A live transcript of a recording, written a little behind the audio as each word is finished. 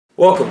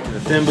Welcome to the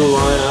Thin Blue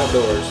Line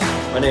Outdoors.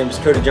 My name is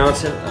Cody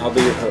Johnson, and I'll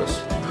be your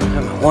host.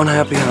 I'm one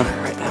happy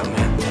hunter right now,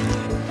 man.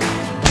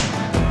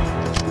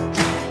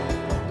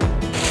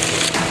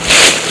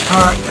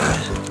 Alright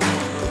guys,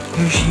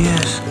 here she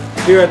is.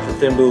 Here at the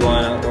Thin Blue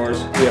Line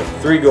Outdoors, we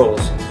have 3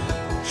 goals.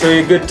 Show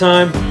you a good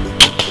time.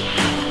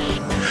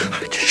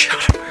 I just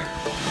shot him.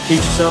 Teach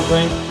you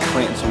something.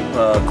 Planting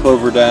some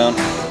clover down.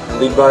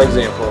 Lead by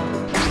example.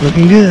 It's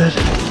looking good.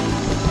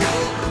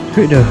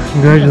 Great though.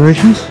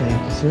 Congratulations.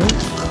 Thank you,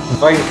 sir.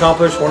 If I can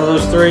accomplish one of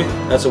those 3,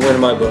 that's a win in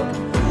my book.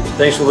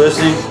 Thanks for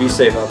listening. Be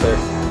safe out there.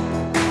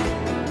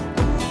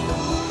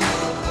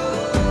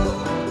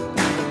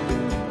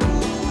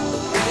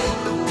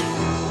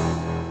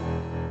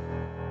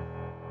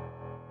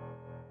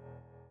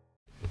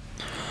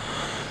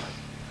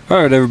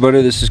 Alright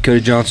everybody, this is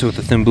Cody Johnson with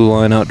the Thin Blue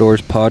Line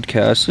Outdoors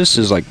podcast. This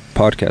is like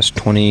podcast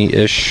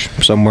 20-ish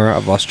somewhere.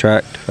 I've lost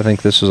track. I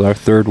think this is our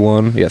third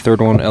one. Yeah,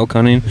 third one, elk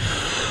hunting.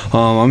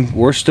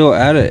 We're still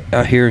at it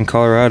out here in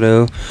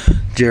Colorado.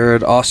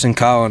 Jared, Austin,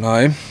 Kyle, and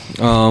I.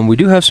 We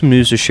do have some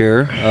news to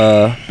share.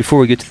 Before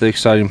we get to the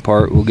exciting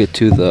part, we'll get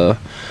to the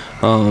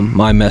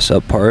my mess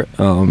up part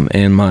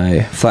and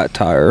my flat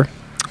tire.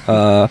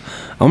 I'm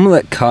gonna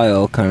let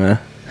Kyle kind of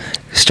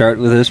start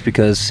with this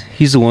because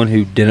he's the one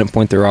who didn't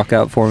point the rock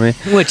out for me,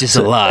 which is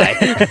a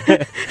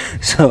lie.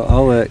 So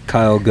I'll let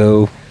Kyle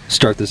go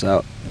start this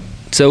out.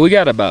 So we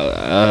got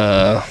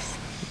about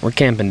we're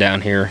camping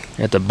down here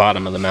at the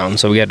bottom of the mountain,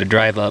 so we got to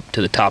drive up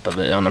to the top of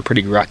it on a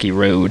pretty rocky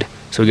road,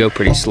 so we go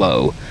pretty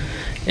slow,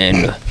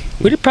 and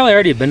we'd probably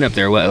already been up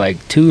there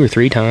like 2 or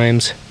 3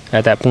 times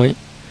at that point.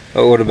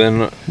 Oh, it would have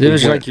been. It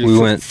was like your we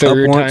went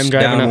third up once, time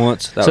driving down up.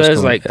 once. So it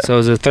was like so it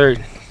was a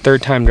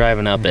third time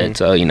driving up it.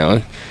 So you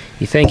know,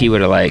 you think he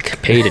would have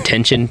like paid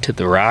attention to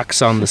the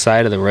rocks on the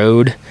side of the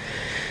road,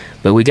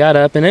 but we got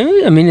up and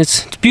I mean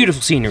it's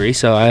beautiful scenery.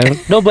 So I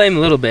don't blame him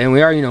a little bit. And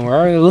we're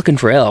already looking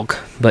for elk,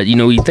 but you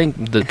know you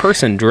think the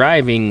person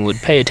driving would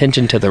pay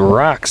attention to the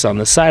rocks on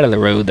the side of the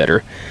road that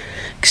are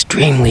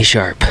extremely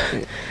sharp.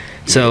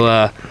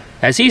 So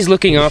as he's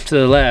looking off to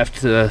the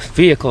left, the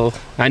vehicle,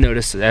 I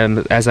noticed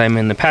as I'm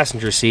in the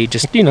passenger seat,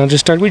 we just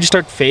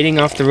start fading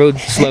off the road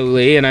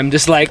slowly, and I'm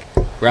just like,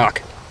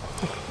 rock,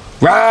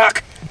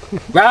 rock,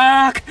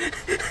 rock,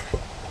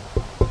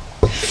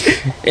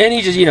 and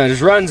he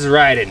just runs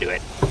right into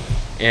it,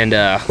 and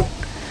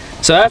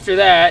so after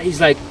that he's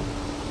like,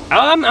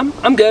 oh,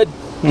 I'm good.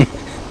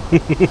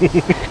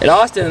 And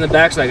Austin in the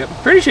back's like, I'm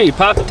pretty sure you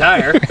popped the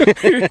tire.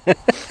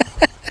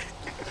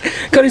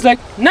 Cody's like,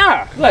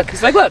 nah, look.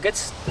 He's like, look,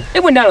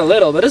 it went down a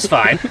little, but it's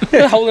fine.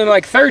 It's holding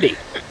like 30.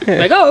 I'm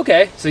like, oh,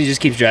 okay. So he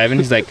just keeps driving.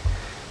 He's like,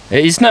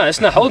 it's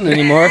not holding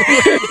anymore.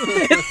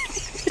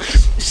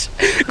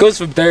 Goes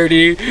from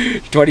 30,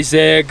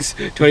 26,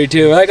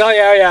 22. We're like, oh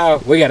yeah,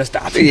 we gotta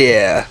stop.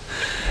 Yeah,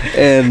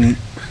 and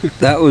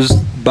that was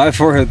by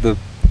far the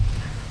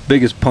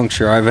biggest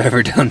puncture I've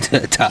ever done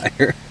to a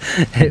tire.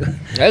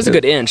 That was a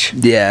good inch.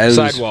 Yeah, it was,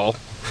 sidewall.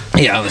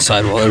 Yeah, the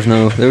sidewall.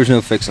 There was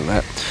no fixing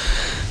that.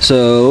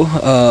 So,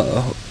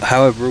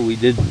 however, we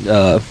did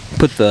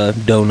put the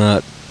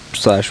donut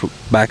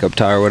 / backup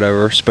tire,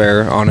 whatever,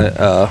 spare on it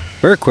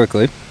very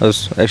quickly. I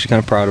was actually kind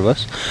of proud of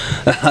us.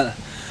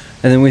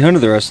 And then we hunted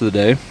the rest of the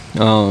day.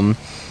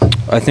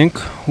 I think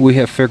we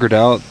have figured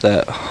out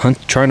that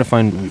trying to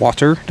find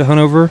water to hunt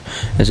over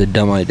is a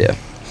dumb idea.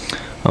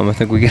 I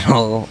think we can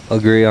all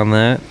agree on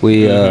that.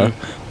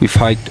 We've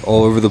hiked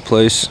all over the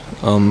place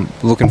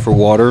looking for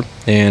water,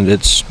 and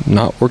it's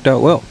not worked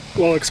out well.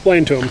 Well,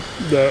 explain to him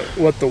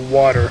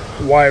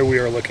why we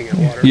are looking at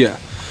water. Yeah,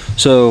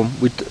 so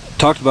we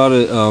talked about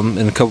it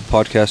in a couple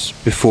podcasts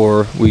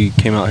before we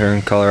came out here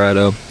in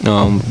Colorado,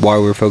 why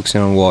we were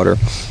focusing on water.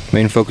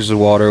 Main focus of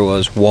water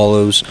was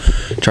wallows,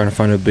 trying to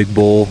find a big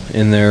bull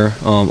in there.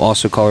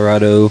 Also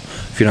Colorado,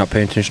 if you're not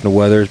paying attention to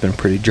weather, it's been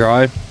pretty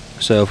dry.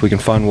 So if we can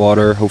find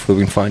water, hopefully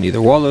we can find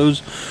either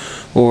wallows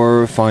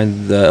or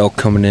find the elk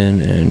coming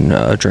in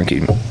and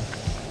drinking.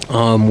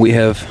 We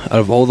have, out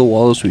of all the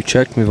wallows we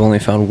checked, we've only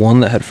found one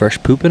that had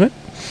fresh poop in it.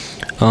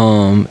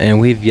 And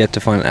we've yet to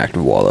find an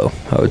active wallow,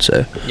 I would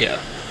say. Yeah.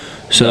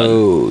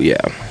 So, yeah.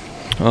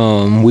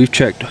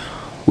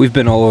 We've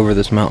been all over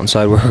this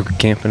mountainside where we're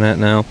camping at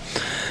now.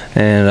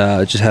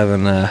 And just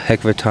having a heck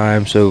of a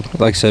time. So,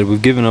 like I said,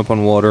 we've given up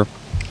on water.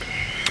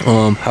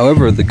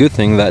 However, the good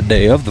thing that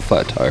day of the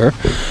flat tire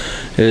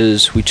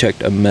is we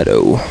checked a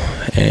meadow.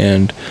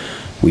 And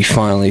we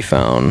finally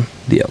found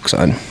the elk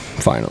sign.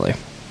 Finally.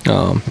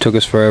 Took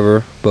us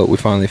forever, but we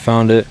finally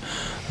found it.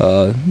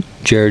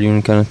 Jared, you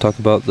want to kind of talk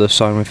about the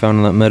sign we found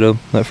in that meadow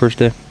that first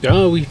day?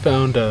 Yeah, we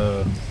found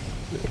a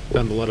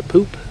lot of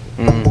poop,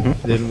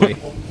 didn't we?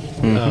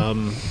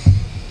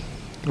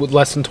 With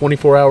less than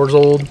 24 hours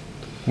old.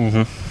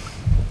 We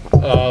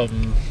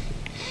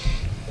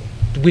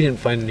didn't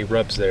find any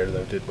rubs there,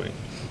 though, did we?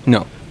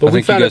 No, but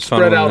we found it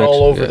spread out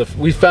all over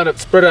We found it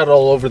spread out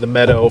all over the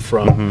meadow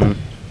from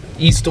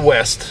east to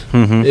west.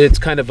 It's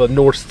kind of a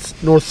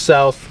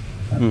north-south.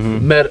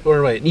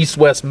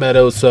 East-west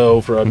meadow.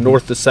 So from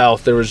north to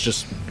south, it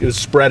was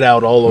spread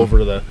out all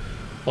over the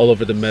all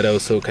over the meadow,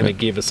 so it kind of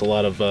gave us a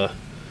lot of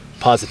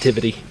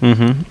positivity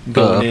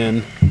going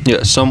in.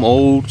 Yeah, some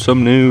old,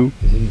 some new.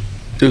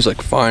 It was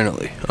like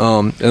finally.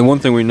 And one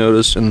thing we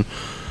noticed, and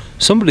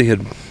somebody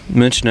had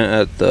mentioned it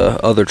at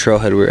the other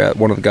trailhead we were at,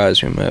 one of the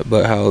guys we met,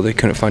 but how they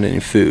couldn't find any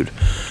food.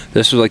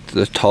 This was like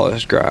the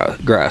tallest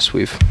grass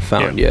we've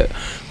found yet,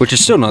 which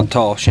is still not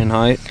tall shin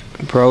height,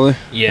 probably.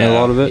 Yeah, a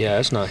lot of it. Yeah,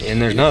 it's not,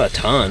 and there's not a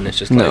ton. It's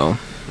just no,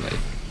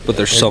 but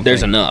there's something.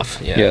 There's enough.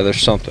 Yeah,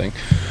 there's something.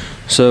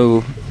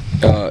 So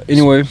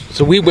anyway,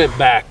 so we went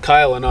back.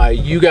 Kyle and I.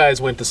 You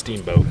guys went to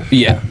Steamboat.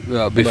 Yeah.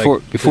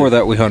 Before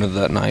that, we hunted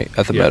that night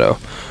at the meadow.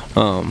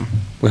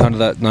 We hunted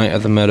that night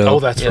at the meadow. Oh,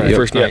 that's right. The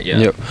first night. Yeah.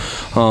 Yep.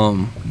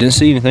 Didn't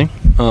see anything.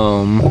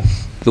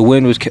 The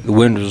wind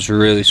was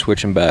really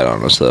switching bad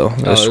on us though.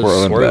 It was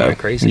swirling bad. Like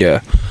crazy.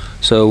 Yeah.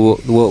 So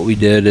what we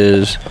did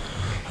is,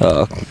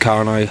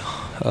 Kyle and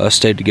I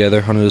stayed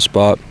together, hunted a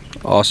spot.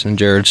 Austin and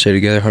Jared stayed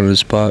together, hunted a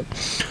spot.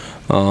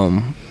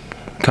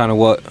 Kind of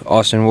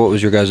Austin, what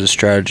was your guys'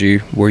 strategy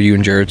where you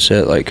and Jared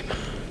sit? Like,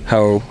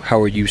 how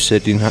are you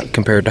sitting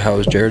compared to how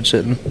is Jared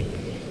sitting?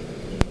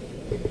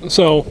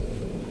 So,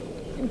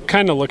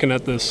 kind of looking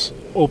at this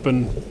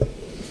open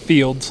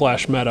field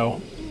 / meadow,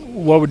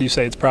 what would you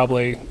say? It's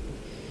probably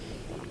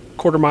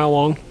quarter mile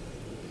long?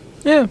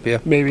 Yeah,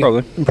 maybe.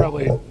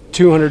 Probably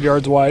 200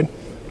 yards wide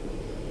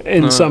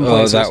in some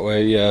places. That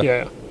way, yeah.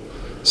 Yeah.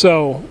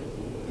 So,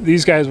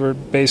 these guys were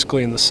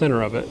basically in the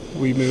center of it.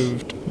 We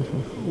moved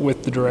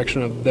with the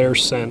direction of their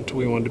scent.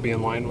 We wanted to be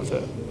in line with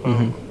it.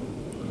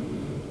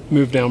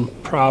 Moved down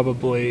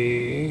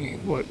probably,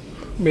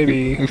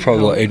 maybe... You're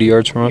probably 80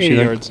 yards from us, 80 you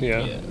think? yards,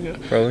 yeah.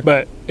 Probably.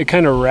 But it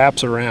kind of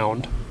wraps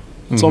around.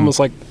 It's almost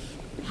like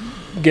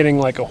getting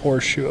like a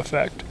horseshoe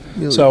effect.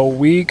 Really? So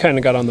we kind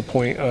of got on the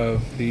point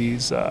of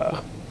these,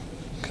 what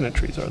kind of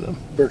trees are them?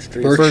 Birch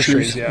trees. Birch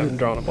trees, yeah, I'm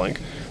drawing a blank.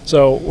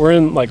 So we're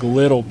in like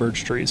little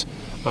birch trees.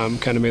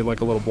 Kind of made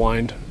like a little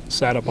blind,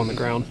 sat up on the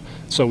ground.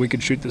 So we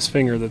could shoot this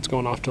finger that's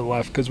going off to the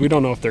left, because we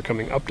don't know if they're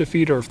coming up to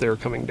feed or if they're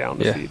coming down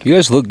to feed. You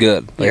guys look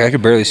good. Like, I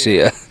could barely see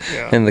you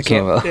in the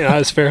camo. Yeah, I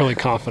was fairly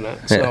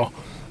confident. So,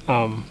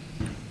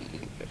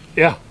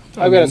 yeah.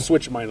 I've got to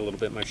switch mine a little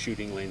bit. My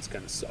shooting lanes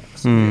kind of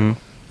sucks.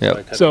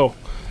 So,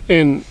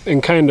 in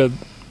kind of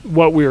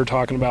what we were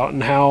talking about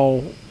and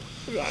how,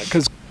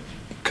 because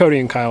Cody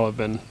and Kyle have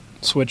been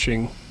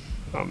switching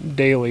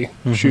daily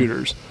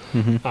shooters.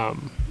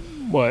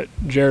 What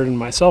Jared and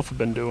myself have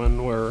been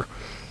doing, where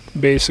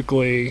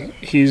basically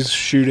he's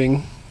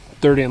shooting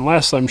 30 and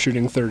less, I'm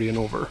shooting 30 and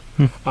over.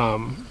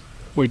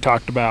 We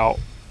talked about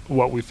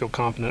what we feel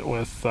confident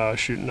with,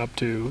 shooting up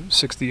to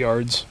 60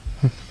 yards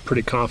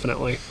pretty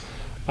confidently.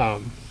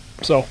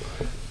 So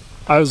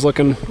I was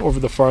looking over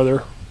the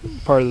farther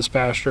part of this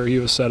pasture. He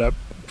was set up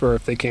for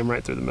if they came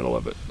right through the middle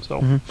of it.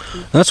 So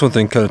that's one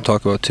thing kind of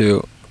talk about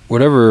too.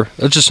 Whatever,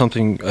 that's just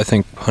something I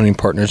think hunting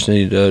partners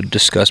need to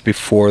discuss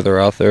before they're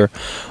out there,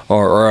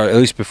 or at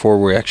least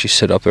before we actually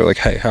sit up there. Like,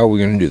 hey, how are we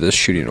going to do this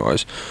shooting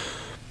wise?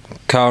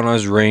 Kyle and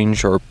I's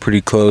range are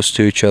pretty close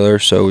to each other,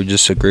 so we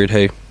just agreed,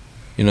 hey,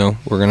 we're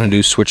going to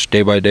do switch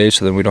day by day,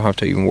 so then we don't have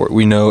to even worry.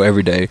 We know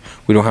every day.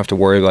 We don't have to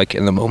worry, like,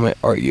 in the moment,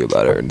 argue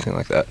about it or anything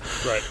like that.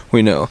 Right.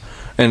 We know.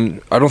 And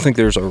I don't think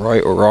there's a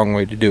right or wrong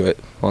way to do it,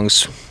 as long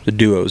as the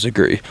duos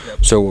agree.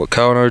 Yep. So what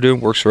Kyle and I are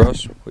doing works for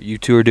us. What you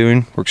two are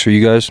doing works for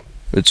you guys.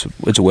 It's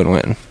a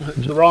win-win.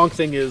 The wrong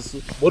thing is,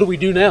 what do we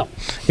do now?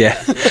 Yeah.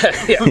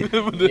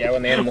 When the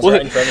animals are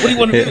right in front of you.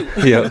 What do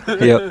you want to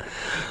do?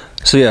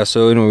 Yeah.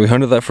 So anyway, we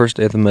hunted that first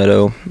day at the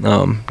meadow.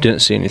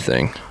 Didn't see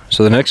anything.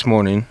 So the next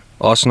morning,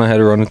 Austin and I had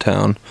to run to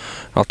town.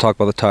 I'll talk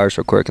about the tires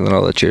real quick, and then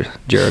I'll let you,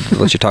 Jared,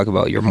 let you talk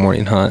about your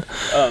morning hunt.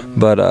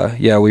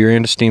 We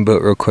ran to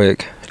Steamboat real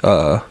quick.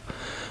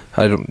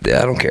 I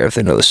don't care if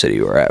they know the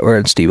city we're at. We're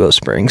in Steamboat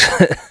Springs.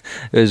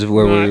 Is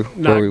where we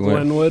went.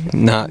 Glenwood.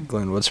 Not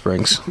Glenwood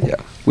Springs. Yeah,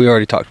 we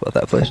already talked about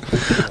that place.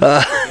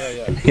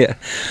 Yeah.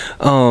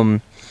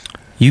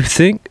 You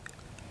think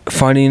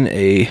finding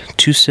a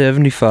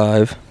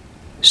 275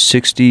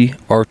 60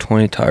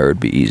 R20 tire would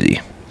be easy?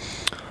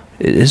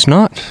 It is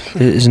not.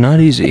 It is not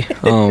easy.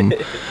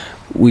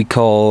 We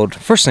called.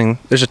 First thing,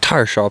 there's a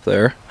tire shop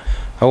there.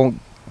 I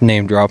won't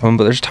name drop them,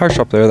 but there's a tire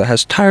shop there that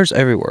has tires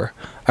everywhere.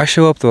 I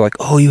show up, they're like,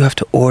 oh, you have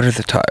to order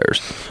the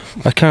tires.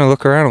 I kind of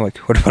look around, I'm like,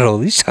 what about all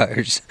these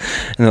tires?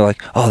 And they're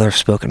like, oh, they're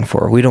spoken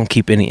for. We don't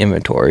keep any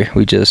inventory.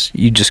 You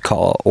just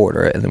call,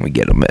 order it, and then we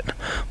get them in.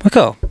 I'm like,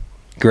 oh,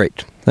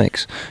 great,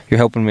 thanks. You're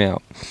helping me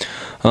out.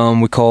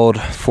 We called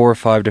 4 or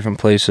 5 different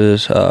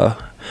places.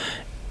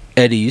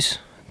 Eddie's,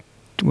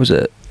 was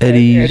it?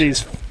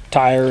 Eddie's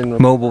Tire and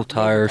Mobile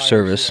Tire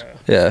Service.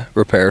 Yeah,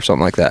 repair or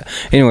something like that.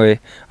 Anyway,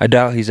 I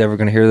doubt he's ever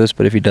going to hear this,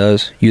 but if he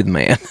does, you the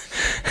man.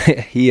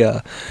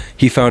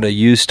 He found a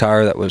used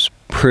tire that was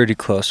pretty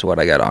close to what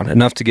I got on,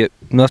 enough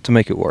to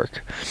make it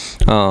work.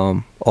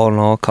 All in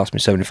all, it cost me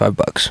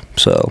 $75.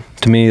 So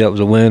to me, that was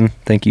a win.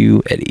 Thank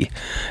you, Eddie.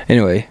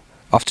 Anyway,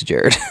 off to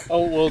Jared.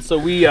 So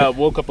we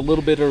woke up a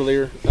little bit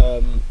earlier,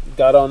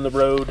 got on the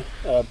road,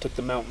 took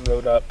the mountain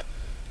road up.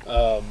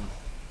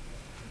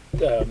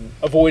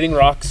 avoiding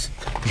rocks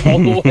all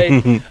the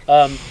way.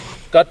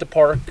 Got to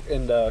park,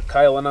 and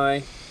Kyle and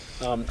I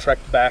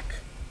trekked back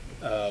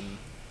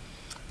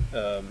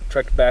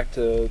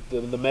to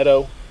the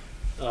meadow.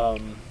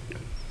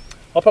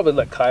 I'll probably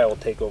let Kyle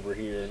take over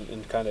here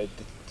and kind of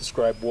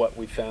describe what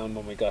we found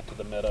when we got to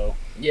the meadow.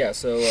 Yeah,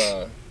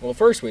 so, well,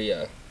 first we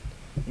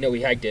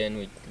hiked in,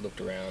 we looked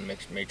around,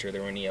 made sure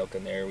there weren't any elk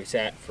in there. We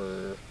sat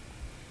for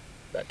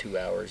about 2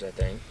 hours, I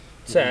think.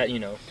 Sat, you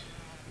know,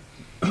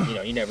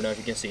 you never know if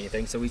you can see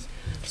anything. So we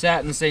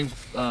sat in the same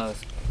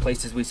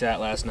places we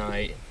sat last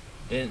night,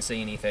 didn't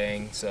see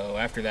anything. So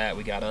after that,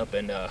 we got up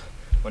and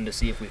wanted to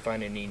see if we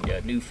find any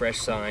new fresh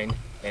sign.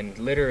 And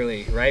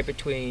literally right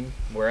between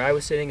where I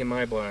was sitting in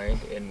my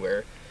blind and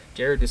where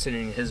Jared was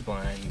sitting in his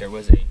blind, there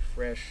was a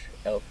fresh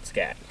elk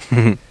scat.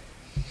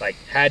 Like,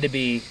 had to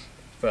be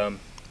from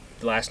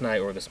last night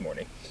or this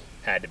morning.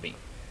 Had to be.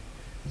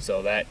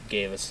 So that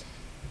gave us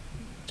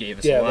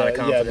a lot of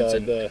confidence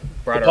and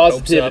brought the our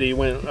positivity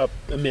hopes up. went up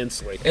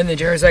immensely. And then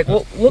Jared's like,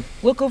 "Well,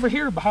 look over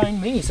here behind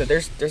me." He said,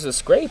 "There's a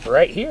scrape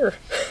right here."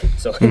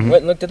 So we went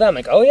and looked at that. I'm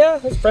like, "Oh yeah,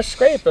 that's a fresh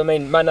scrape. I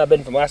mean, might not have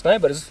been from last night,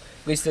 but it's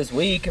at least this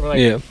week." And we're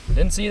like,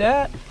 "Didn't see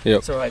that."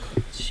 Yep. So we're like,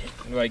 "Shit."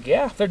 We're like,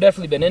 "Yeah, they're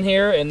definitely been in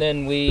here." And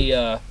then we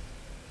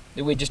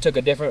just took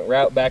a different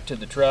route back to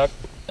the truck,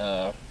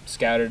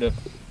 scouted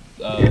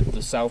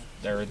the south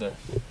or the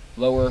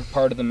lower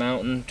part of the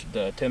mountain, to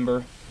the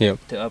timber, to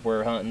up where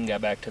we're hunting.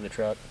 Got back to the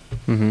truck.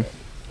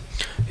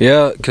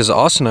 Yeah, because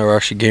Austin and I were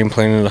actually game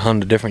planning to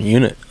hunt a different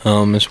unit.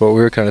 Is what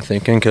we were kind of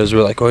thinking, because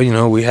we're like,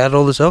 well, we had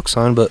all this elk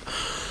sign, but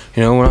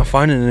we're not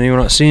finding any, we're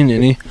not seeing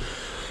any.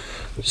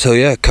 So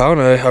yeah, Kyle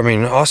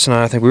and Austin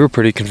and I think we were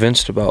pretty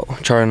convinced about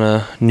trying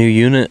a new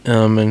unit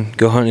and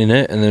go hunting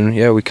it, and then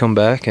we come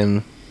back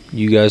and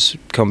you guys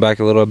come back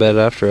a little bit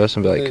after us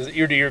and be like,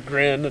 ear to ear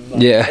grin and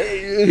like,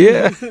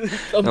 yeah,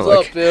 thumbs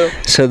up, dude.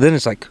 So then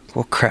it's like,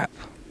 well, crap,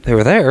 they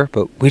were there,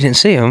 but we didn't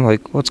see them.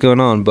 Like, what's going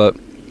on? But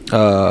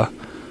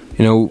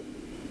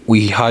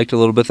we hiked a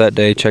little bit that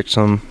day, checked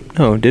some.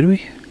 No, did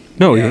we?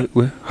 No,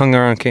 we hung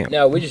around camp.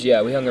 No, we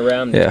hung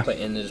around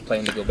and just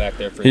planned to go back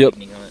there for an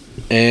evening hunt.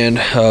 And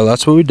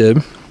that's what we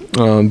did.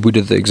 We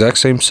did the exact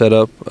same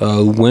setup.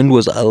 Wind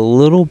was a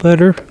little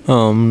better.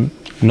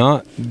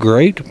 Not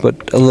great,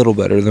 but a little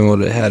better than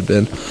what it had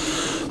been.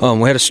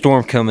 We had a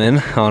storm come in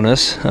on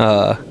us.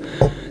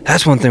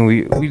 That's one thing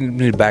we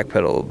need to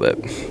backpedal a little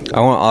bit. I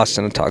want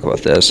Austin to talk about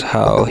this,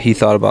 how he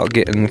thought about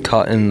getting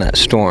caught in that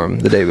storm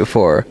the day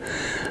before.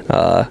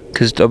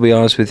 Because I'll be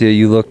honest with you,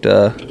 you looked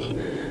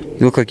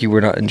like you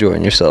were not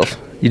enjoying yourself.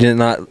 You did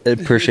not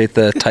appreciate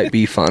the Type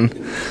B fun.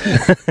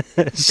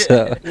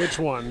 So which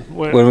one?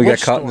 When we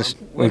got caught in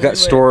we got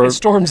storm. It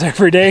storms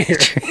every day here.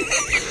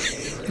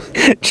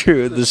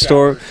 True, the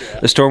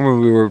storm where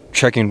we were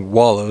checking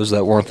wallows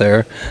that weren't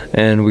there,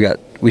 and we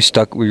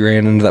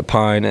ran into that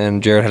pine,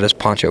 and Jared had his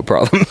poncho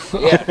problem.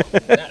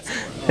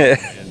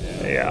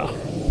 Yeah.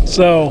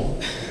 So,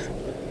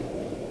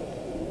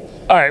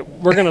 all right,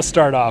 we're gonna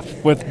start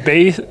off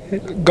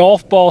with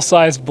golf ball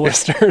sized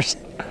blisters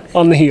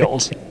on the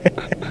heels.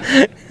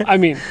 I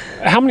mean,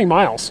 how many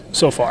miles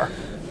so far?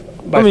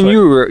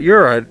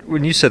 You're right.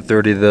 When you said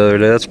 30 the other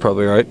day, that's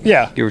probably right.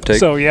 Yeah. Give or take.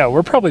 So, yeah,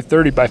 we're probably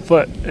 30 by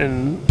foot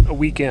in a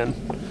weekend.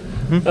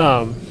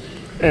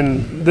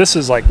 And this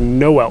is like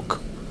no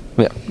elk.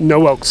 Yeah.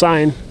 No elk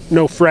sign.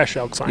 No fresh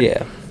elk sign.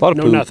 Yeah. A lot of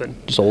no poop. nothing.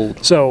 Just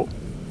old. So,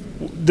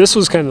 this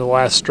was kind of the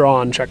last straw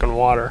on checking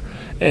water.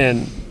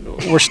 And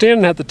we're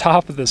standing at the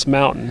top of this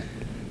mountain.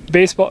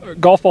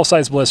 Golf ball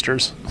sized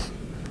blisters.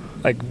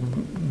 Like,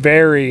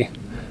 very...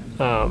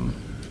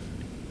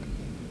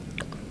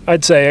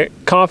 I'd say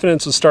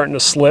confidence was starting to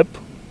slip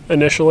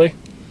initially.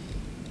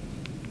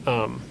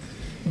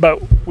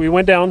 But we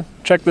went down,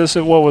 checked this.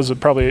 It was a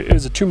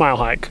 2-mile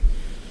hike.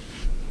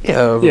 Yeah,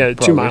 probably.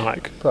 2-mile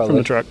hike from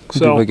the truck.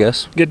 So I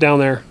guess. Get down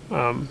there.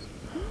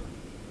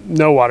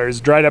 No water. It's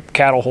dried up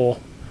cattle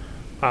hole.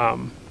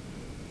 Then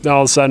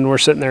all of a sudden we're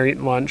sitting there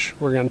eating lunch.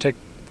 We're going to take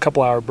a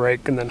couple-hour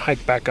break and then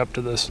hike back up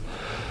to this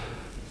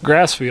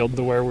grass field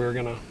to where we were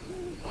going to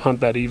hunt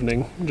that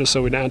evening, just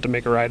so we didn't have to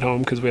make a ride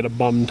home because we had a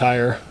bum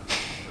tire.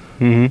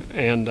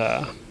 And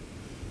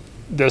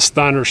this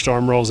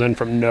thunderstorm rolls in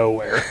from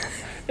nowhere.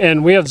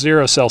 And we have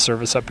 0 cell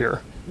service up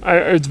here.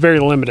 It's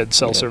very limited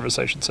cell service,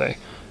 I should say.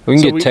 We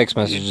can get text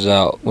messages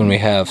out when we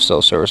have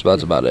cell service, but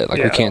that's about it.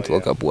 Like, we can't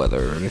look up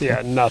weather or anything.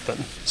 Yeah,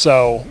 nothing.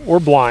 So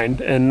we're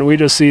blind, and we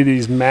just see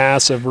these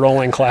massive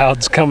rolling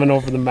clouds coming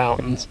over the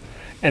mountains,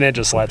 and it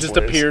just lets loose.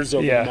 Appears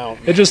over the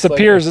mountain. It just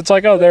appears. It's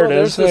like, oh, there it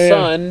is. There's the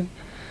sun,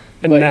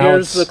 and but now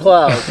here's the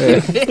clouds.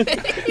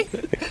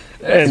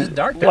 And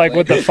like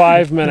with the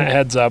 5-minute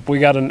heads up, we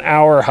got an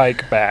hour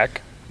hike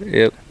back.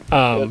 Yep.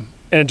 And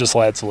it just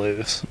lets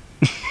loose.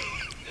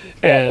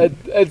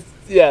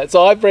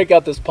 So I break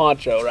out this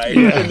poncho, right,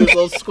 in this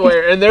little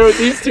square, and there were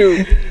these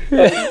two.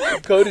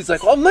 Cody's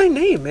like, "Oh, my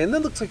name, man,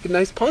 that looks like a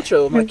nice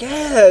poncho." I'm like,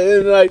 "Yeah,"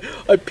 and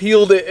I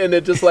peeled it, and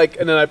it just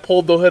and then I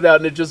pulled the hood out,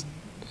 and it just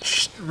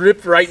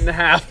ripped right in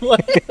half,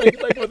 like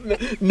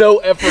with no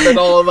effort at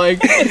all. I'm like,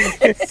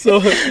 so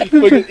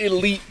like an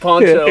elite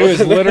poncho. It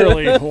was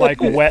literally like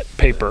wet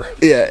paper.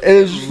 Yeah,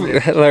 it was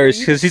hilarious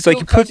because he's like,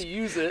 you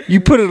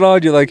put it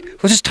on, you're like,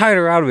 well, just tie it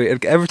around me.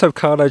 And every time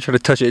Kyle and I try to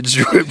touch it, it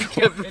just ripped.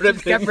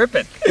 kept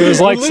ripping. It was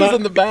like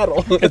losing the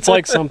battle. It's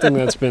like something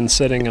that's been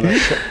sitting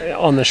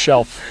on the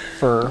shelf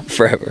for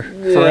forever.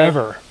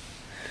 Forever.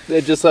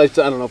 It just like,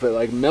 I don't know if it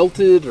like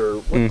melted or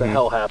what the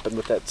hell happened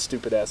with that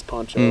stupid ass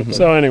poncho.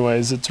 So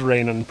anyways, it's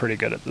raining pretty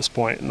good at this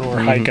point, and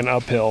we're hiking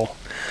uphill.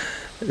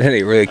 Then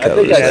he really cut I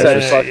think it. I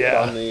said fuck it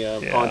on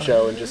the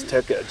poncho and just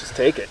take it. Just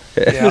take it.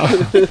 Yeah.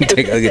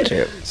 Take a good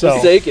chip. So,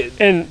 just take it.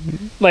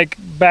 And like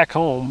back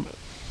home,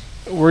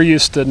 we're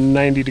used to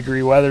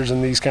 90-degree weathers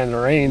and these kinds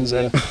of rains,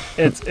 and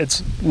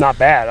it's not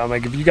bad. I'm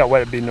like, if you got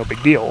wet, it'd be no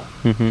big deal.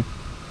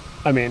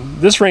 I mean,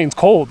 this rain's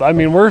cold. I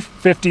mean, we're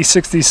 50,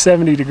 60,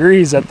 70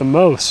 degrees at the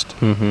most.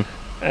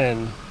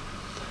 And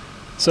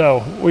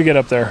so we get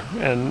up there,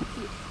 and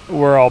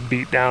we're all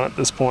beat down at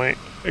this point,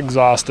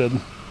 exhausted.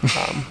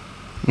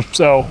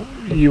 So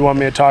you want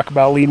me to talk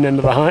about leading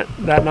into the hunt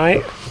that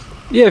night?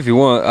 Yeah, if you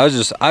want. I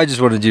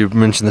just wanted you to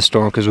mention the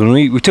storm because when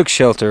we took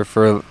shelter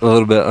for a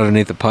little bit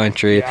underneath the pine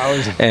tree,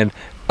 and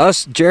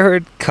us,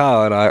 Jared,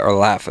 Kyle, and I are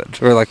laughing.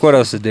 We're like, what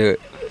else to do?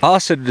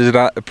 Austin does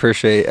not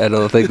appreciate, I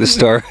don't think, the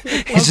storm.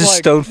 He's just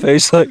stone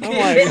faced like,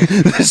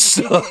 this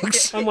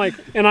sucks. I'm like,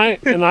 and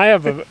I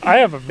have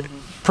a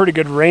pretty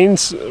good rain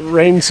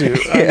suit.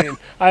 I mean,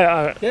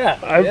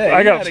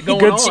 I got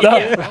good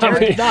stuff.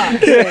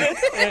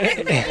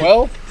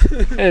 Well,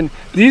 and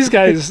these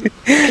guys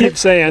keep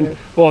saying,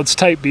 "Well, it's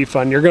tight beef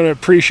fun. You're going to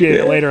appreciate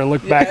it later and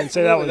look back and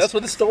say that was." That's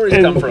where the stories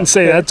come from. And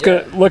say that's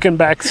good. Looking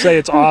back, say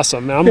it's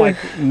awesome. And I'm like,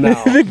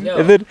 no.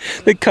 And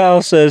then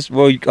Kyle says,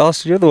 "Well,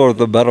 Austin, you're the one with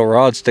the metal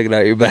rod sticking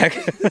out your back."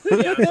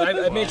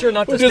 I made sure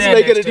not to. We're just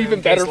making it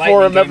even better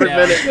for him every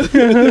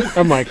minute.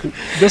 I'm like,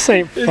 this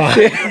ain't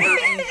fun.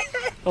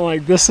 I'm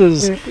like, this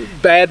is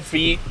bad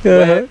feet.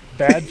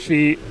 Bad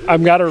feet.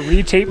 I've got to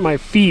retape my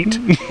feet,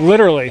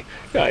 literally.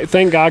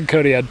 Thank God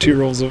Cody had 2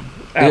 rolls of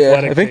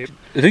athletic tape.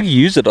 I think you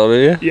used it on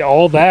it, Yeah,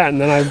 all that, and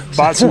then I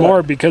bought some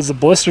more because the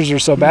blisters are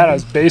so bad. I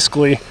was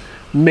basically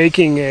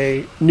making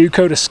a new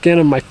coat of skin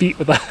on my feet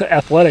with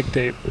athletic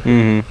tape.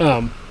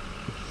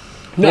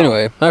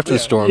 Anyway, after the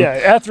storm. Yeah,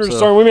 after the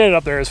storm, we made it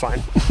up there. It was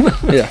fine.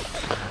 Yeah.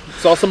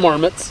 Saw some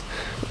marmots.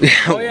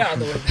 Oh yeah,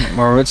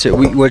 marmots.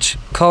 Which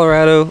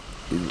Colorado,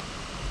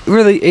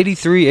 really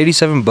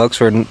 $87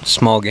 for a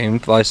small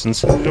game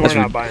license. We're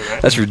not buying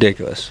that. That's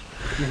ridiculous.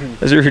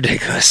 That's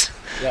ridiculous.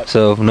 Yep.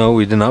 So no,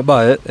 we did not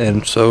buy it,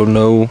 and so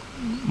no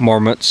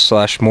marmots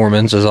 /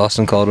 Mormons, as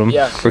Austin called them,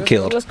 were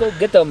killed. Let's go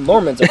get the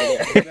Mormons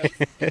over there.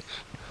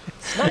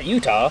 It's not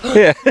Utah.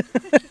 Yeah.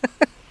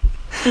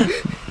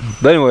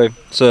 But anyway,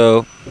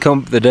 so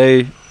come the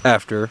day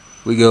after,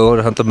 we go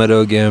to hunt the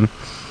meadow again.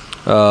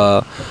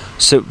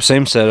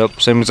 Same setup,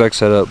 same exact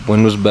setup.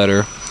 Wind was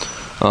better.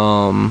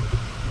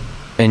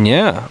 And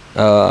yeah,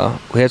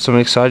 we had some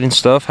exciting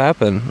stuff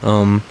happen.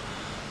 I'm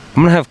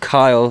gonna have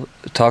Kyle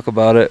talk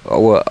about it,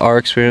 what our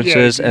experience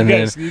is, and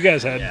you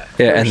guys had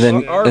and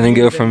then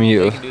go from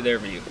you. Do their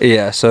review.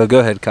 Yeah, so go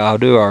ahead, Kyle.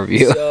 Do our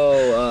review.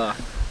 So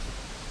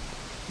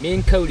me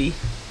and Cody,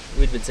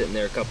 we'd been sitting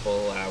there a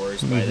couple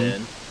hours by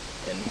then,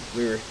 and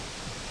we were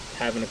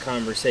having a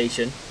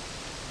conversation,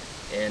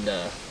 and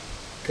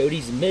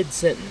Cody's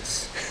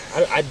mid-sentence.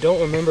 I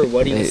don't remember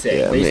what he was saying,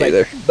 Yeah, but he's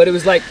like, but it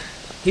was like.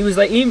 He was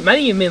like, he might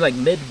even been like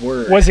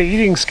mid-word. Was he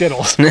eating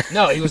Skittles?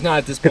 No, he was not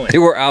at this point. They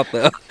were out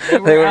though. They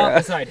were out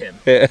beside him.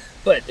 Yeah.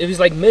 But it was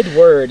like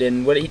mid-word,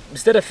 and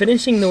instead of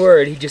finishing the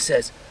word, he just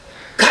says,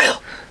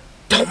 "Kyle,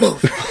 don't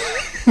move.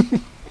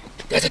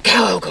 There's a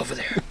cow elk over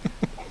there."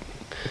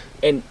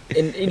 And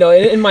you know,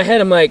 in my head,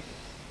 I'm like,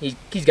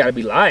 he's got to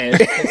be lying.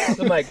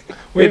 I'm like,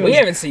 we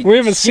haven't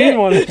seen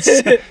one in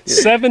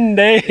 7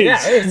 days.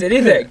 Yeah, we haven't seen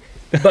anything.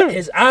 But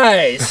his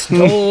eyes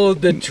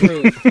told the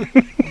truth.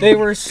 They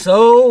were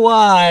so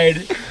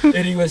wide,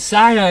 and he was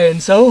side-eyeing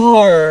so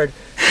hard,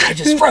 I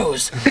just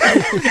froze.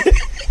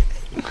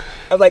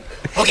 I'm like,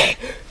 okay,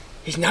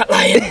 he's not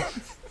lying.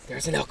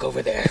 There's an elk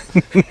over there.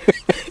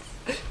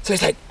 So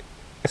he's like,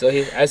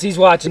 as he's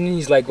watching,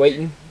 he's like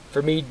waiting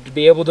for me to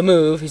be able to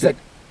move. He's like,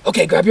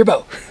 okay, grab your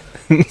bow.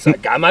 So I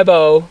got my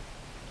bow.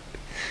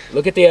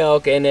 Look at the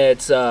elk, and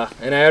it's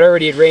and I had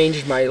already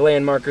arranged my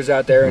land markers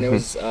out there, and it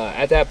was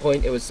at that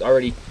point it was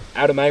already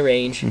out of my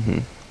range.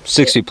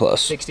 60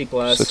 plus. 60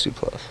 plus. 60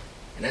 plus.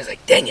 And I was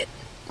like, dang it!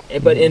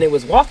 And it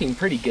was walking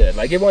pretty good.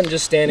 Like it wasn't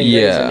just standing.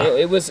 Yeah.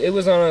 It was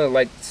on a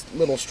like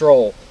little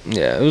stroll.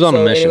 Yeah, it was on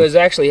a mission.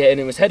 And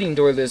it was heading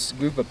toward this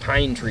group of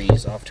pine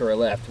trees off to our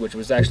left, which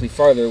was actually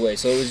farther away.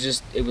 So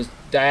it was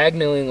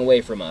diagonaling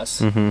away from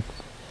us.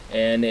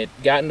 And it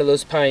got into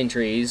those pine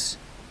trees,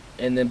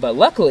 but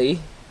luckily,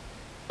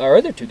 our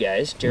other 2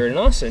 guys, Jared and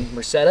Austin,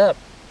 were set up.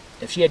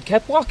 If she had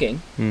kept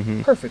walking,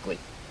 perfectly.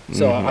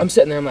 So I'm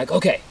sitting there, I'm like,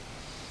 okay,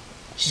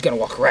 she's going to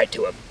walk right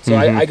to him. So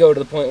I go to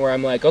the point where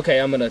I'm like, okay,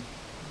 I'm going to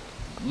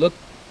look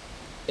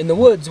in the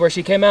woods where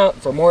she came out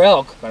for more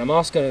elk, but I'm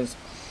also going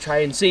to try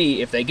and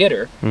see if they get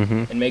her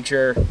and make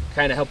sure,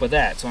 kind of help with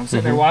that. So I'm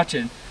sitting there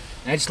watching,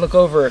 and I just look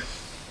over,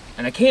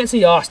 and I can't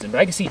see Austin, but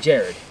I can see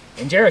Jared.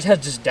 And Jared's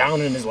head's just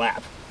down in his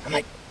lap. I'm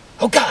like,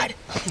 oh God,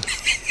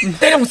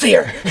 they don't see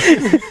her.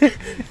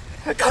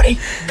 Cody,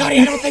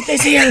 I don't think they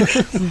see her.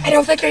 I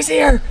don't think they see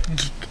her.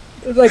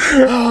 It's like,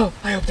 oh,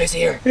 I hope they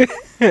see her.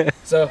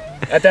 So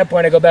at that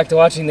point, I go back to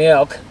watching the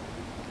elk.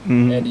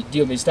 And do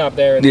you want me to stop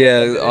there?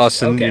 Yeah,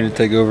 Austin, okay. you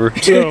take over.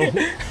 So,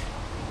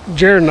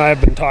 Jared and I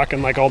have been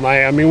talking like all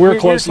night. I mean, we're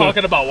close. We're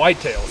talking about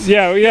whitetails.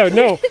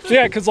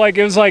 Because like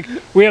it was like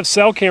we have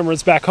cell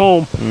cameras back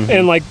home,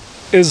 and like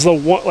is the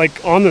one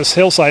like on this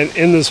hillside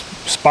in this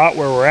spot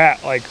where we're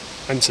at. Like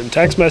I'm sending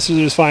text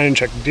messages fine,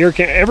 check deer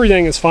cam,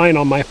 everything is fine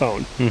on my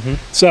phone.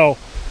 So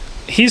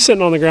he's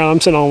sitting on the ground.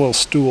 I'm sitting on a little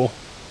stool.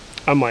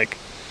 I'm like,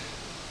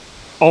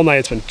 all night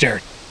it's been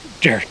Jared,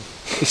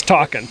 just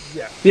talking.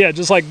 Yeah,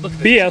 just like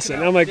BSing.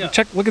 I'm like,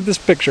 look at this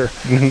picture,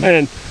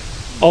 and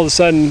all of a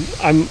sudden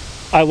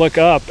I look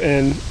up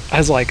and I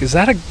was like, is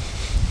that a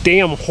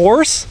damn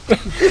horse?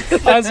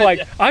 I was like,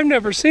 I've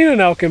never seen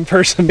an elk in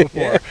person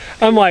before.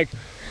 I'm like,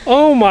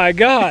 oh my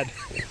God.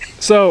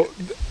 So,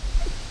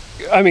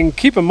 I mean,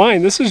 keep in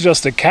mind, this is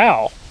just a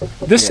cow.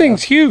 This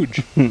thing's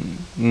huge.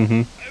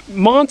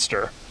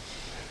 Monster.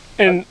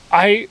 And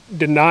I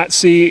did not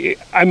see,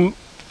 I'm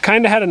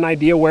kind of had an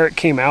idea where it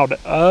came out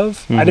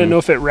of. I didn't know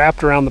if it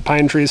wrapped around the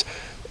pine trees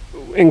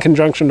in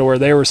conjunction to where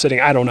they were sitting.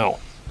 I don't know.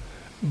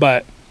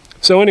 But,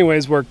 so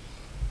anyways, where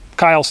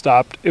Kyle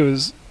stopped, it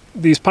was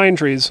these pine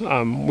trees.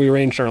 We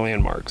ranged early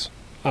in Marks.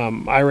 I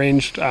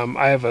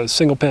have a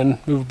single pin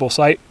movable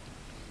sight.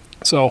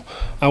 So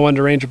I wanted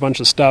to range a bunch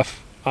of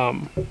stuff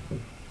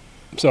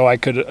so I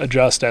could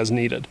adjust as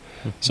needed.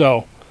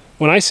 So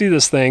when I see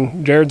this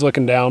thing, Jared's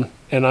looking down,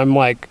 and I'm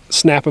like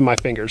snapping my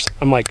fingers.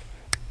 I'm like,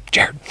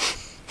 Jared.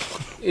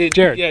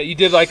 Jared. Yeah, you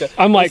did like a.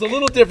 I'm like, it's a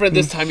little different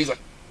this time. He's like,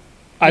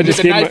 I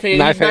just gave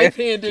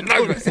knife-handed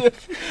out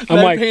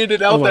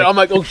there. I'm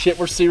like, oh shit,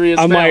 we're serious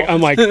now. I'm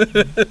like,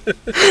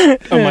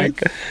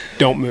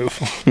 don't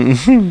move.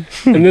 And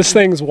this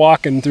thing's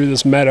walking through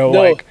this meadow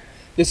like.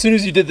 As soon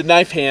as you did the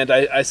knife hand,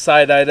 I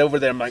side-eyed over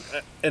there. I'm like,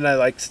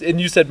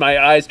 and you said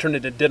my eyes turned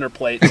into dinner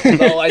plates.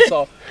 And all I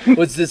saw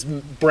was this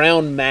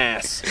brown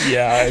mass.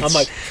 Yeah, I'm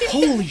like,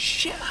 holy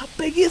shit, how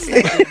big is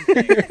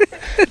that?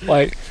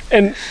 Like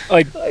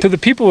to the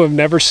people who have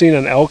never seen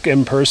an elk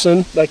in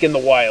person, like in the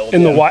wild,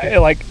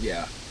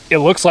 it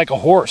looks like a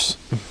horse.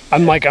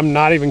 I'm like, I'm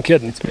not even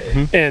kidding.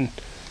 And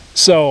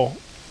so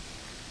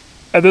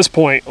at this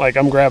point, like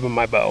I'm grabbing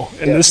my bow,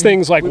 and this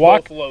thing's like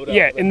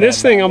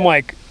this thing, I'm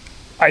like.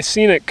 I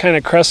seen it kind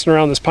of cresting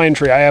around this pine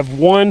tree. I have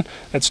one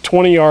that's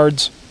 20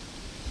 yards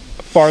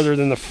farther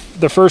than the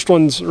first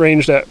one's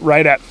ranged at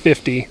right at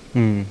 50.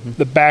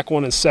 The back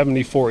one is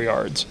 74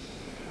 yards.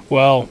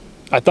 Well,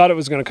 I thought it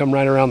was going to come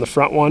right around the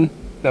front one,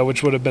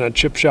 which would have been a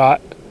chip shot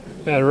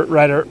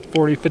right at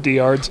 40, 50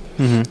 yards.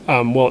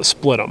 Well, it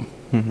split them.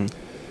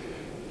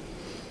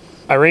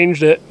 I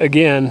ranged it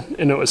again,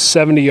 and it was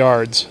 70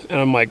 yards.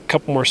 And I'm like, a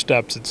couple more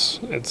steps,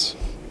 it's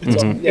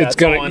on it.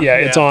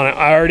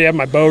 I already have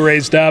my bow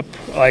raised up,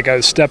 like I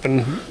was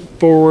stepping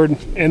forward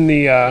in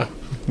the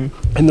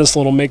in this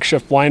little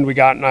makeshift blind we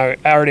got, and I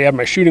already have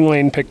my shooting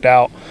lane picked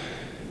out.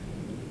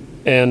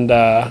 And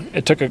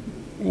it took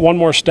one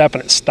more step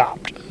and it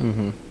stopped.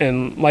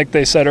 And like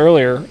they said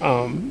earlier,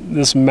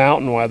 this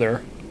mountain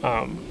weather,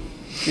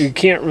 you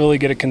can't really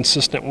get a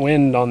consistent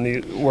wind on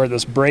where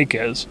this break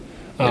is.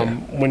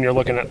 When you're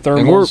looking at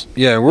thermals.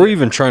 And we're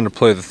even trying to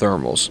play the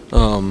thermals.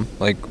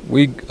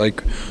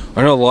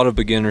 I know a lot of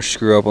beginners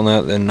screw up on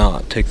that and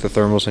not take the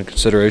thermals in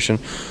consideration.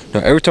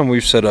 Now, every time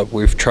we've set up,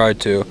 we've tried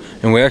to,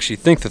 and we actually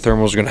think the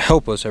thermals are going to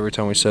help us every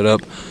time we set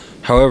up.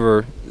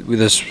 However, with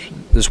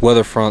this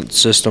weather front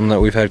system that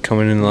we've had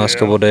coming in the last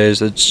couple of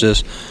days, it's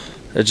just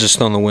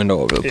thrown the wind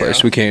all over the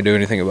place. We can't do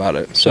anything about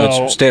it.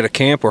 So it's stay at a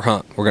camp or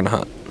hunt. We're going to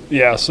hunt.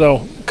 Yeah,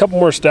 so a couple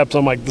more steps.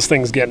 I'm like, this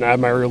thing's getting. I had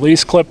my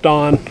release clipped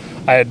on.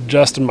 I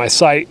adjusted my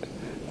sight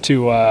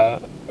to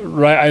I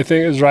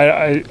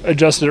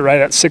adjusted it right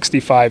at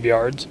 65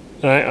 yards,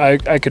 and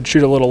I could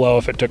shoot a little low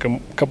if it took a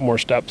couple more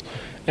steps.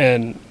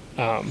 And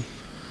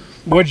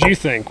what'd you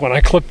think when I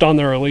clipped on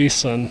the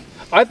release? And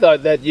I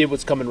thought that it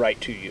was coming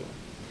right to you.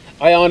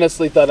 I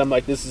honestly thought, I'm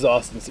like, this is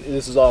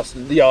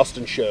the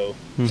Austin show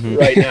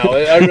right now.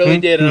 I really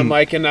did, and I'm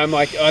like,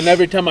 and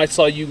every time I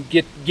saw you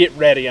get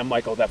ready, I'm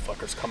like, oh, that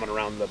fucker's coming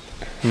around the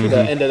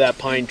end of that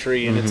pine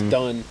tree, and it's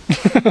done.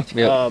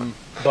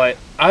 But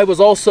I was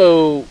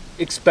also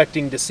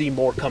expecting to see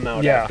more come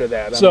out after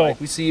that. I'm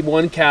like, we see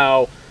one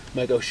cow. I'm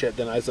like, oh shit.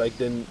 Then I was like,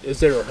 then is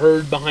there a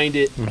herd behind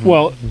it?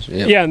 Well,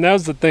 yeah, and that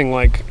was the thing.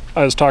 Like,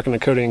 I was talking to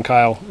Cody and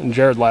Kyle and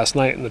Jared last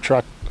night in the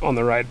truck on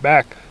the ride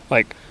back.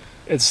 Like,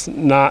 it's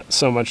not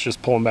so much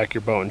just pulling back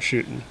your bow and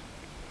shooting.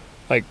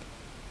 Like,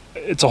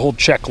 it's a whole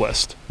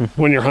checklist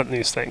when you're hunting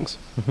these things.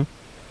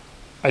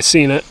 I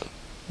seen it.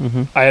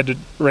 I had to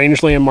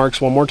range land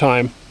marks one more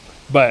time,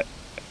 but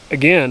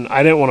again,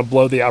 I didn't want to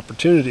blow the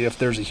opportunity if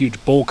there's a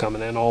huge bull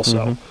coming in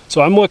also.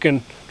 So I'm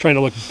trying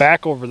to look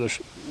back over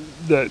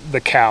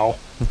the cow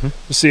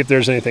to see if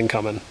there's anything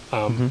coming.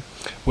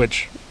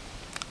 Which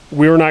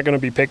we were not going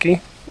to be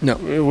picky. No.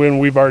 When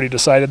we've already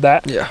decided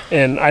that. Yeah.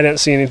 And I didn't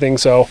see anything,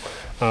 so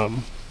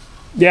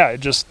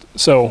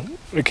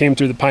it came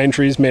through the pine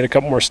trees, made a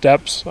couple more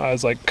steps. I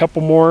was like, a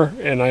couple more,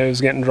 and I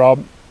was going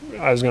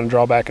to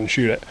draw back and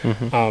shoot it.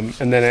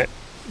 And then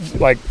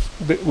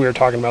we were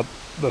talking about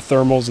the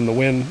thermals and the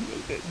wind,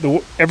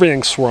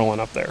 everything's swirling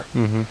up there.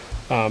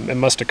 It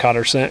must have caught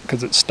our scent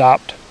because it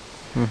stopped.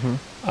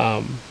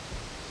 I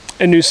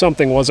knew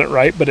something wasn't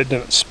right, but it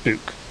didn't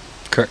spook.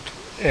 Correct.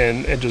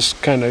 And it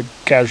just kind of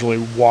casually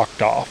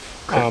walked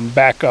off,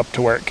 back up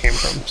to where it came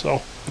from.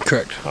 So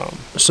correct.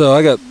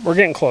 So we're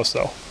getting close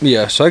though.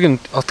 Yeah. So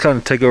I'll kind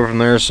of take over from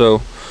there.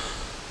 So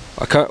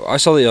I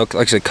saw the elk.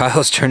 Like I said,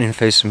 Kyle's turning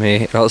facing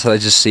me, and all of a sudden I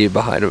just see it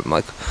behind him. I'm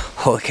like,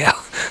 holy cow,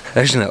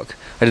 there's an elk.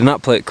 I did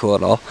not play it cool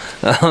at all.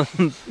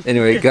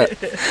 Anyway, got.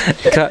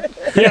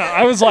 Yeah,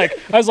 I was like,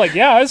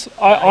 yeah. I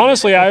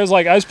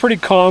was pretty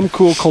calm,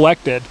 cool,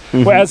 collected.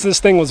 As this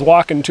thing was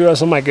walking to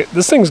us, I'm like,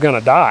 this thing's gonna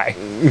die.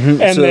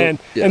 And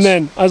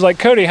then I was like,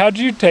 Cody, how'd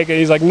you take it?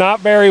 He's like, not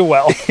very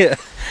well. Yeah.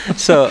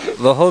 So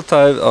the whole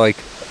time,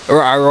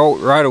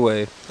 right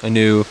away, I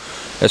knew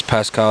it's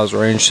past Kyle's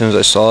range as soon as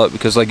I saw it,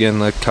 because again,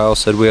 like Kyle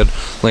said, we had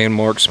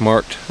landmarks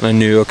marked, and I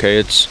knew, okay,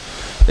 it's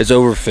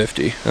over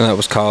 50, and that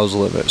was Kyle's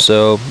limit.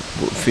 So,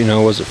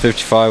 was it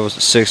 55, was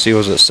it 60,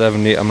 was it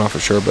 70? I'm not for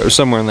sure, but it was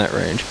somewhere in that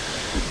range.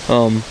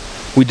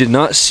 We did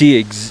not see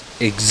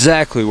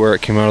exactly where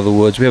it came out of the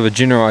woods. We have a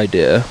general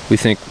idea. We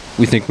think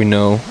we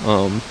know.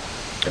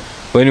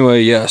 But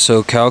anyway, yeah.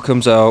 So Kyle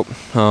comes out.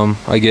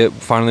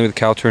 Finally, the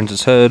cow turns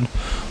its head.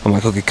 I'm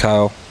like, okay,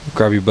 Kyle,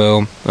 grab your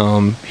bow.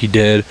 He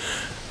did,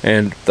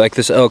 and like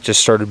this elk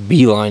just started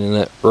beelining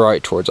it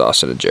right towards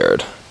Austin and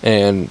Jared,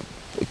 and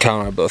Kyle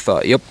and I both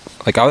thought, yep.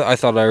 Like I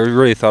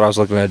really thought I was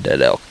looking at a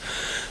dead elk.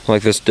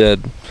 Like this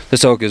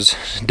elk is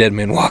dead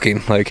man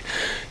walking. Like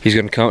he's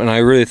gonna come, and I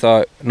really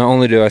thought, not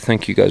only do I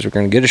think you guys were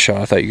gonna get a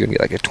shot, I thought you were gonna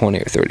get like a 20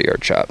 or 30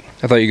 yard shot.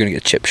 I thought you were gonna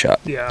get a chip shot.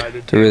 Yeah, I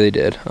did I too. really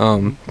did.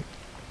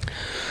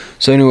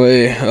 So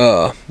anyway,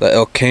 the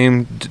elk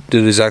came,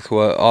 did exactly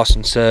what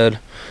Austin said.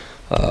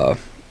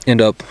 End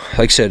up, like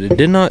I said, it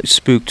did not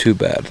spook too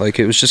bad. Like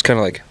it was just kind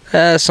of like,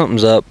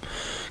 something's up.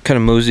 Kind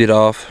of moseyed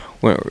off.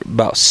 Went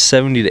about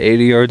 70 to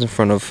 80 yards in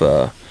front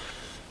of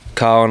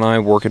Kyle and I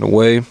working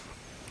away,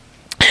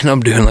 and I'm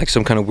doing like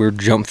some kind of weird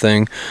jump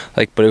thing,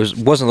 like, but it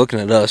wasn't looking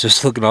at us,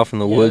 just looking off in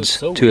the woods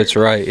to weird. Its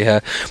right. Yeah,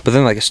 but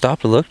then like it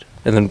stopped and looked,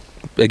 and then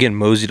again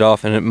moseyed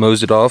off, and it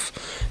moseyed off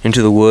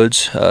into the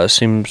woods.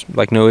 Seems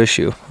like no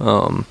issue.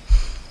 So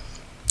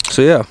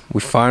yeah,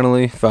 we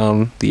finally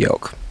found the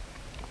elk.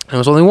 And it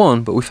was only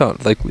one, but we found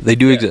they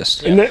do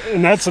exist. And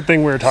that's the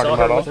thing we were talking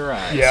about. With her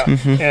eyes. Yeah,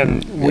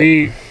 and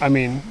we're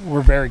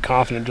very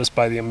confident just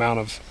by the amount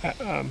of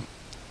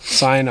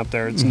sign up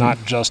there. It's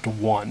not just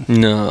one.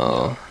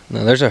 No,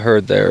 there's a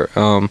herd there.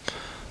 I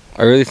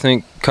really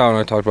think Kyle and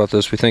I talked about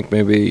this. We think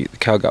maybe the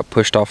cow got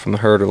pushed off from the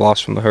herd or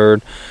lost from the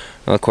herd.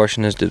 Now the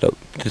question is, did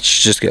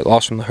she just get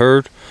lost from the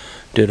herd?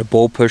 Did a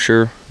bull push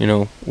her?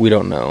 We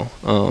don't know.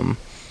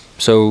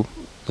 So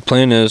the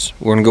plan is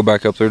we're gonna go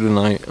back up there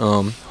tonight.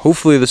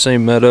 Hopefully the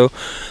same meadow.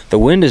 The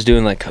wind is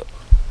doing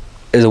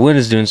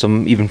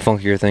some even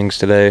funkier things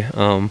today.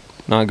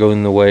 Not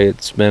going the way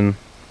it's been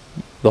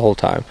the whole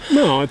time.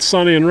 No, it's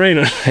sunny and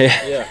raining.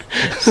 Yeah.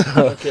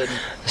 No kidding.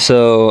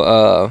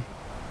 So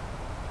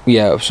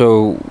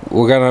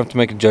we're gonna have to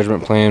make a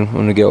judgment plan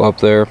when we go up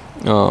there.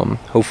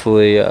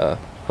 Hopefully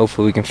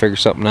we can figure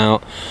something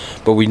out.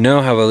 But we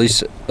now have at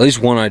least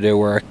one idea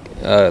where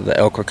the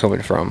elk are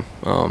coming from,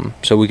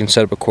 so we can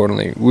set up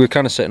accordingly. We're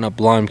kind of setting up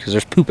blind because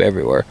there's poop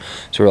everywhere,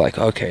 so we're like,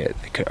 okay,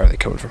 are they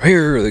coming from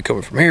here? Are they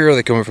coming from here? Are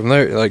they coming from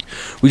there? Like,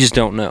 we just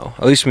don't know.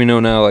 At least we know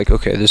now, like,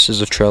 okay, this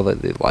is a trail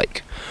that they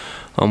like.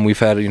 We've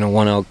had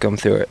one elk come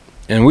through it,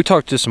 and we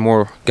talked to some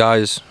more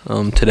guys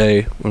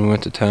today when we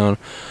went to town,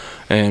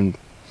 and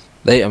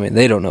they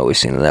don't know we've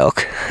seen an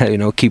elk.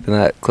 Keeping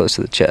that close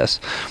to the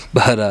chest,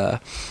 but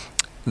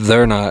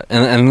they're not,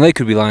 and they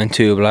could be lying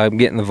too, but I'm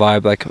getting the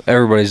vibe like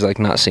everybody's like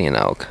not seeing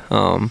elk.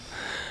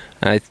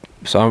 I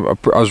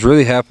was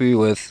really happy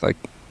with, like,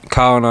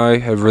 Kyle and I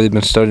have really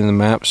been studying the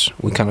maps.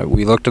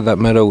 We looked at that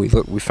meadow. We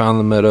found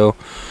the meadow.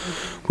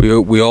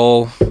 We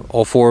all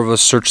four of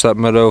us searched that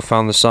meadow,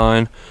 found the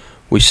sign.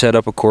 We set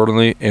up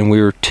accordingly, and we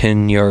were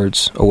 10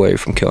 yards away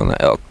from killing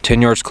that elk.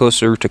 10 yards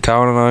closer to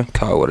Kyle and I,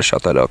 Kyle would have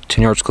shot that elk.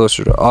 10 yards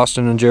closer to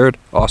Austin and Jared,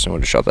 Austin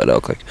would have shot that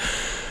elk. Like,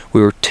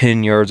 we were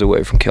 10 yards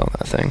away from killing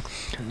that thing.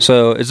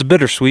 So it's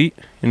bittersweet,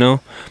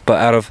 but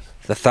out of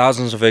the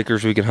thousands of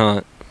acres we can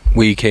hunt,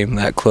 we came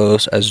that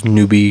close as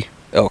newbie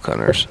elk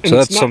hunters. And so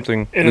that's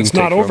something. And it's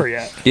not over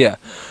yet. Yeah.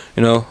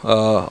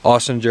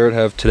 Austin and Jared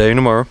have today and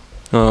tomorrow.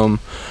 And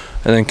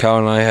then Kyle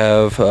and I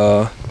have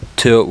up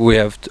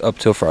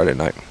till Friday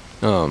night.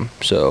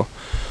 So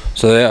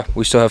yeah,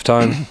 we still have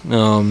time.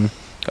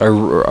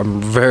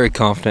 I'm very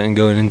confident in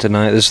going in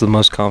tonight. This is the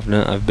most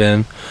confident I've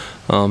been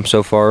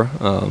so far.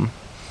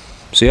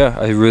 So yeah,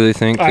 I really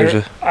think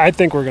I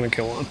think we're gonna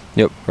kill one.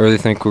 Yep, I really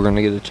think we're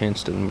gonna get a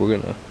chance to. We're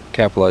gonna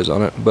capitalize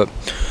on it. But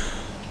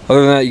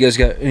other than that, you guys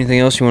got anything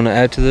else you want to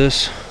add to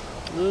this?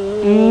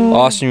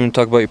 Austin, you want to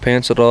talk about your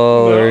pants at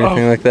all or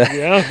anything like that?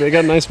 Yeah, they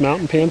got nice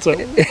mountain pants at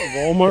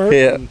Walmart.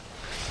 Yeah. And,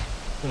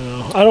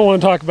 I don't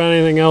want to talk about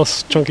anything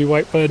else, Chunky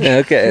White Fudge.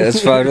 Okay,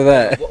 that's fine with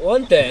that.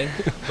 One thing,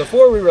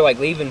 before we were like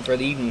leaving for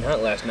the evening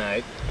hunt last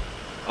night,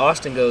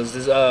 Austin goes,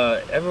 "Does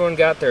everyone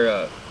got their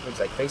looks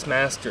like face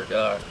masks or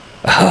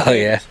Oh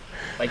yeah.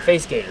 like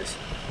face gaiters?"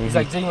 He's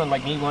like, "Does anyone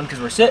like need one?" Because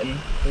we're sitting.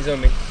 He's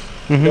going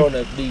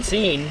to be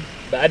seen,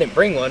 but I didn't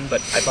bring one.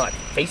 But I bought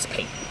face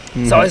paint,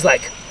 so I was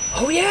like,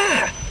 "Oh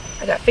yeah,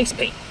 I got face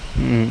paint."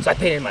 So I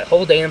painted my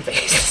whole damn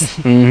face,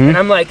 and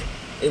I'm like,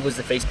 "It was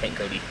the face paint,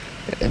 Cody."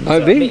 I'd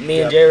So be.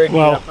 me and Jared,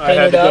 Well, I had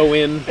painted to up. go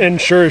in. And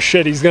sure as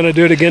shit, he's going to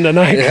do it again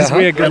tonight because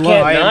we had I good can't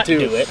luck. I am not too.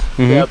 do it.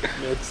 Yep,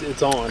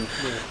 it's on.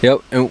 Yep,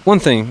 and one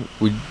thing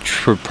we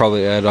should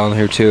probably add on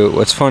here too.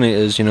 What's funny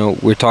is, you know,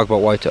 we talk about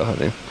whitetail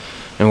hunting,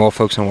 and we're all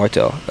focused on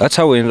whitetail. That's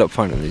how we ended up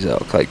finding these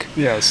elk. Like,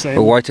 Yeah, same.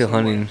 we're whitetail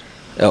hunting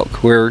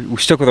elk. We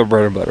stuck with our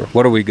bread and butter.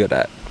 What are we good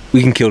at?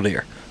 We can kill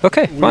deer.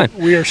 Okay, fine.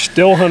 We are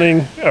still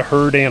hunting a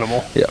herd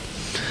animal.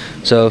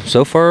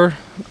 So far,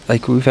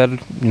 like we had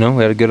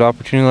a good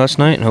opportunity last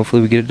night, and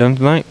hopefully we get it done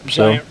tonight.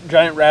 So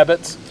Giant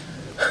rabbits.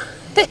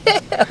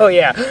 Oh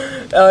yeah.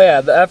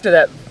 After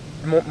that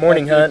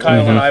morning hunt,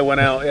 Kyle and I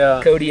went out.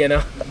 Yeah. Cody and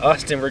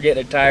Austin were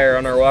getting a tire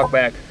on our walk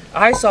back.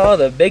 I saw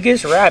the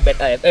biggest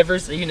rabbit I have ever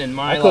seen in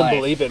my I couldn't life.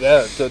 believe it.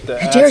 The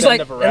And Jared's ass like,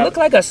 end of a it rabbit. looked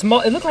like a small.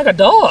 It looked like a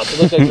dog. It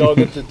looked like a dog.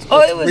 Its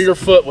Oh, it was- rear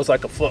foot was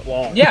like a foot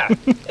long. Yeah,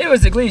 it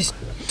was at least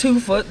 2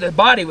 foot. The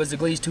body was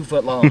at least 2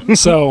 foot long.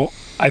 So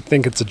I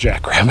think it's a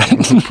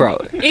jackrabbit.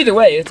 probably. Either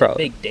way, it's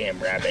Probably. a big damn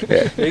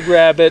rabbit. Big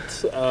rabbit,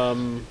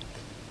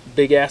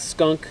 big ass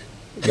skunk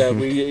that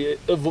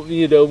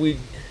we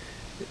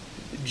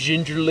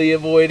gingerly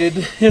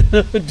avoided.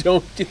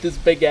 Don't get this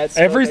big ass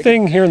skunk.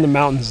 Everything here in the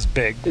mountains is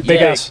big. Big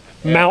Yeah. ass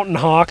mountain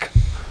hawk.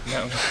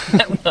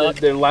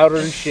 They're louder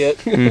than shit.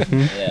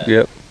 Yeah.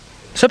 Yep.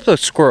 Except the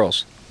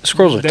squirrels. The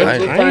squirrels are They're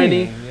tiny.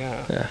 Tiny.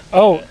 Yeah.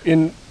 Oh,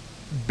 in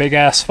big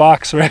ass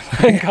fox, right?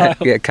 Kyle?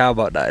 Yeah,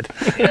 cowbot died.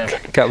 Yeah.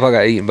 Cowbot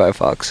got eaten by a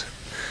fox.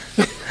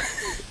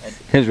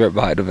 He was right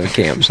behind him in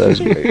camp, so it was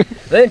great.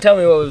 They didn't tell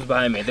me what was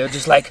behind me. They're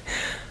just like,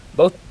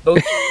 both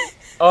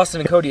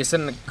Austin and Cody are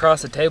sitting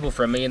across the table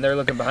from me, and they're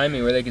looking behind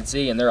me where they can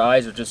see, and their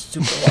eyes are just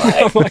super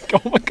wide. I'm like,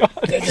 oh my god.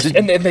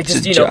 And they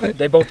just, you know, giant.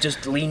 they both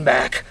just lean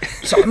back.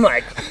 So I'm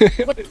like,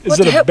 what Is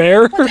the it a hell-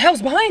 bear? What the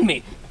hell's behind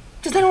me?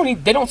 Because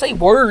they don't say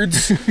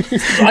words.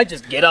 So I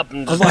just get up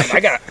and just like, I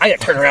gotta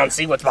turn around and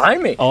see what's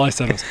behind me. All I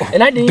said was, oh.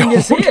 And I didn't even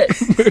get to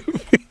see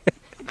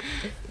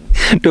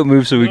it. Don't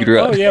move so we could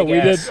run. Oh yeah, Big we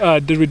ass.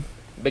 did. Did we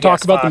Big talk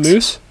ass about fox. the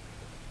moose?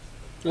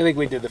 I think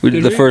we did the. We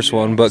did the we? first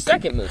one, but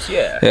Second moose,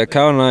 yeah. yeah,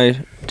 Kyle and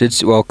I did.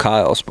 Well,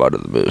 Kyle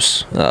spotted the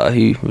moose.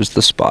 He was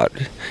the spot.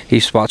 He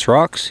spots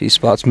rocks. He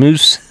spots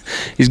moose.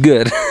 He's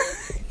good.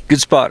 Good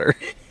spotter.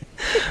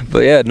 But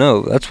yeah,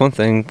 no, that's one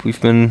thing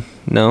we've been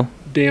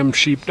Damn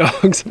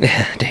sheepdogs.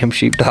 damn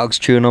sheepdogs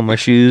chewing on my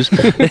shoes.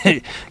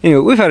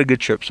 We've had a good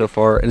trip so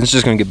far, and it's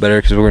just gonna get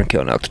better because we're gonna kill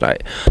an elk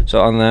tonight.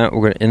 So on that,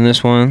 we're gonna end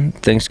this one.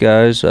 Thanks,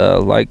 guys.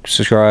 Like,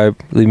 subscribe,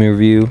 leave me a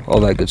review, all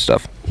that good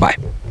stuff. Bye.